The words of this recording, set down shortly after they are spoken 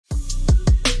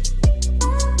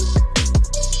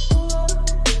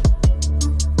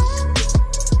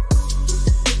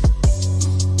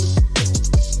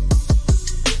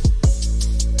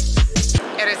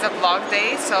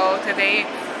today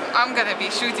I'm gonna be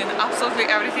shooting absolutely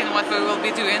everything what we will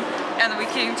be doing. And we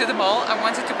came to the mall. I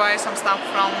wanted to buy some stuff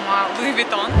from Louis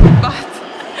Vuitton, but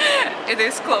it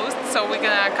is closed, so we're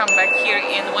gonna come back here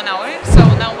in 1 hour. So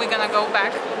now we're gonna go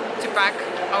back to pack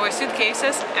our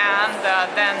suitcases, and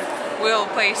then we'll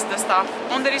place the stuff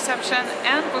on the reception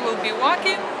and we will be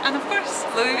walking. And of course,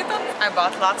 Louis Vuitton. I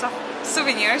bought lots of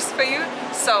souvenirs for you,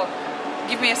 so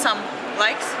give me some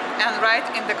likes and write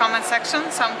in the comment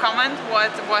section some comment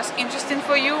what was interesting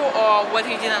for you or what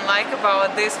you didn't like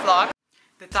about this vlog.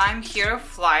 The time here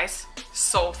flies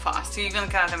so fast, you even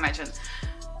can't imagine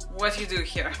what you do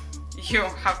here. You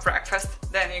have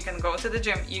breakfast, then you can go to the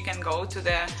gym, you can go to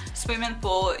the swimming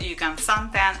pool, you can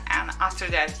suntan, and after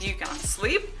that you can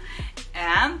sleep.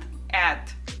 And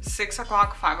at 6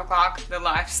 o'clock, 5 o'clock, the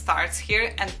life starts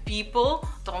here, and people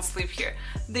don't sleep here.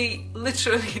 They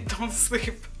literally don't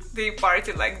sleep. They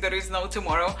party like there is no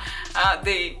tomorrow.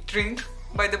 They drink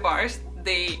by the bars,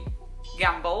 they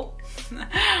gamble.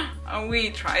 We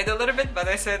tried a little bit, but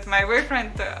I said my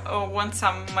boyfriend wants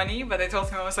some money, but I told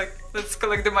him, I was like, let's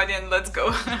collect the money and let's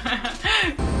go.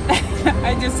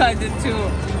 I decided to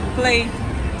play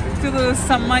to lose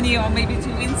some money or maybe to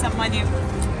win some money.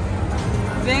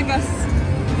 Vegas,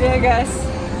 Vegas.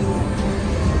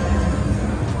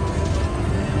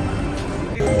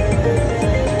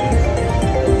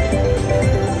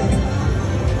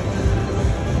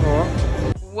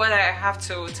 What I have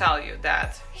to tell you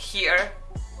that here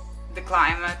the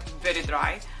climate very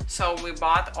dry, so we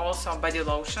bought also body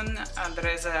lotion. There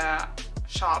is a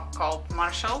shop called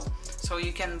Marshall, so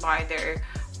you can buy their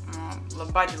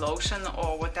body lotion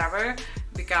or whatever,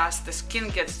 because the skin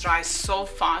gets dry so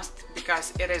fast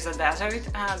because it is a desert.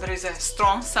 There is a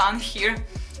strong sun here,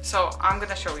 so I'm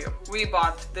gonna show you. We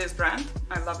bought this brand,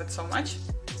 I love it so much.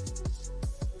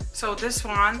 So this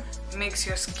one makes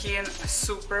your skin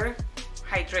super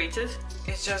hydrated.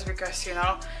 It's just because, you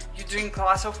know, you drink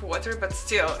lots of water, but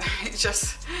still it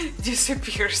just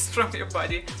disappears from your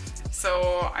body.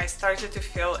 So I started to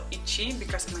feel itchy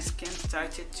because my skin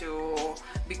started to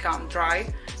become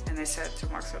dry, and I said to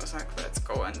Max, I was like, let's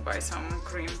go and buy some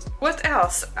cream. What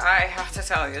else? I have to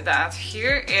tell you that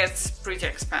here it's pretty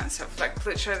expensive. Like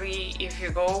literally, if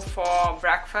you go for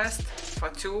breakfast for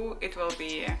two, it will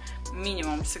be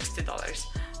minimum $60.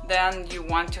 Then you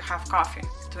want to have coffee,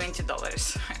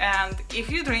 $20. And if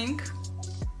you drink,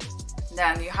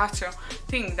 then you have to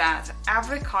think that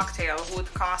every cocktail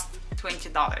would cost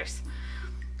 $20.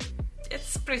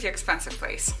 It's a pretty expensive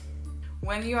place.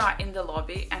 When you are in the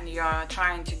lobby and you are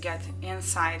trying to get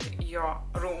inside your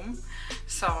room,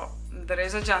 so there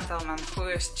is a gentleman who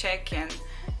is checking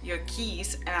your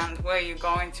keys and where you're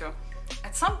going to.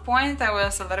 At some point I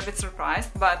was a little bit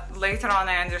surprised, but later on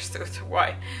I understood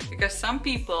why. Because some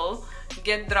people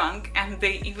get drunk and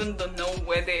they even don't know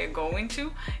where they are going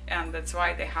to, and that's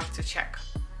why they have to check.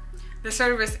 The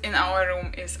service in our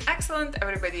room is excellent,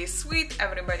 everybody is sweet,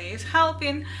 everybody is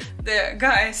helping. The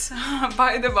guys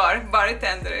by the bar,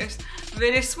 bartenders,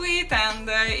 very sweet, and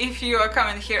if you are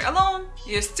coming here alone,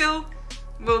 you still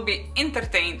will be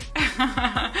entertained,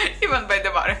 even by the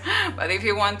bar. But if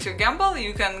you want to gamble,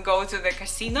 you can go to the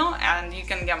casino and you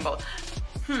can gamble.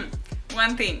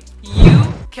 One thing,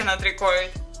 you cannot record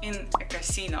in a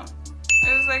casino.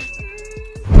 I was like,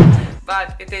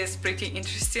 but it is pretty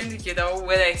interesting, you know,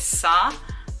 when I saw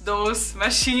those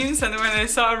machines and when I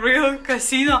saw a real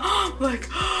casino, like,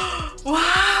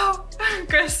 wow,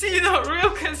 casino,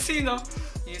 real casino.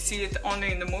 You see it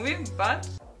only in the movie, but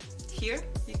here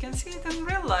you can see it in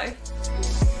real life.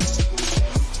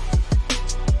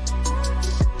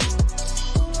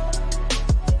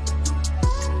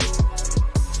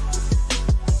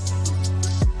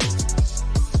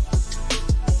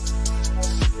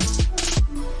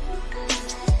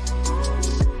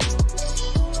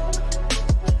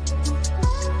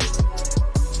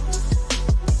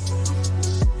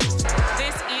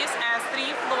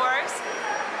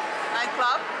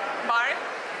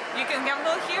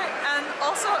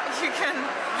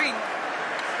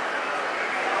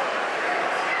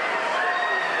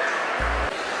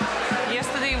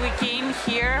 Yesterday we came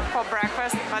here for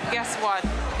breakfast, but guess what?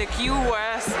 The queue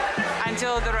was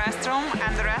until the restroom,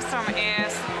 and the restroom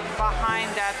is behind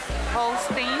that whole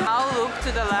thing. Now look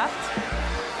to the left.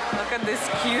 Look at this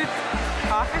cute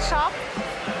coffee shop.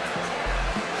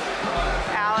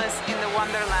 Alice in the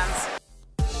Wonderlands.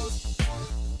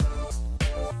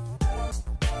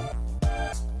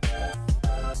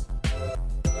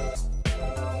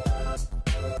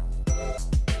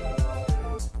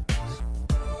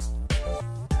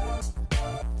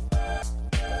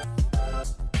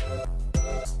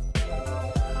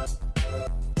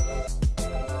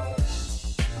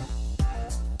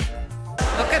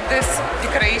 this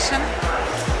decoration.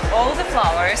 All the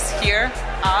flowers here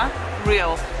are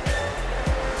real.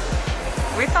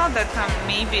 We thought that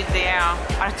maybe they are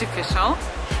artificial,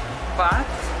 but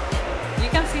you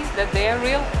can see that they are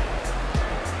real.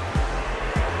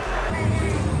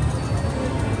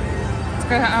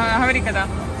 Говори когда.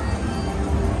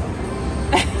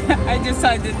 I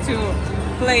decided to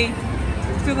play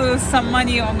to lose some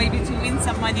money or maybe to win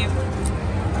some money.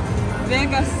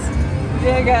 Vegas,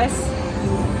 Vegas.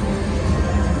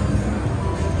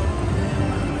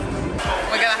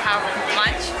 We're gonna have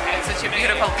lunch in such a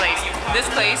beautiful place. This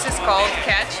place is called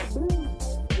Catch.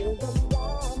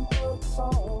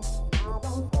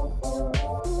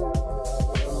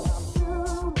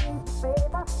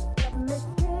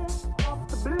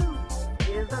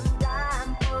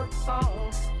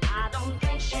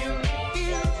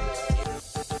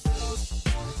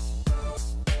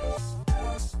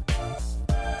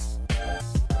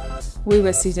 We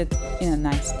were seated in a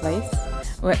nice place.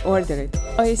 We ordered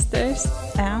oysters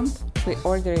and we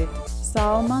ordered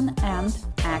salmon and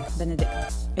egg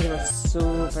benedict. It was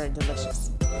super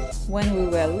delicious. When we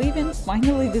were leaving,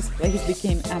 finally this place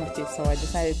became empty, so I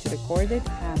decided to record it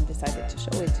and decided to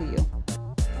show it to you.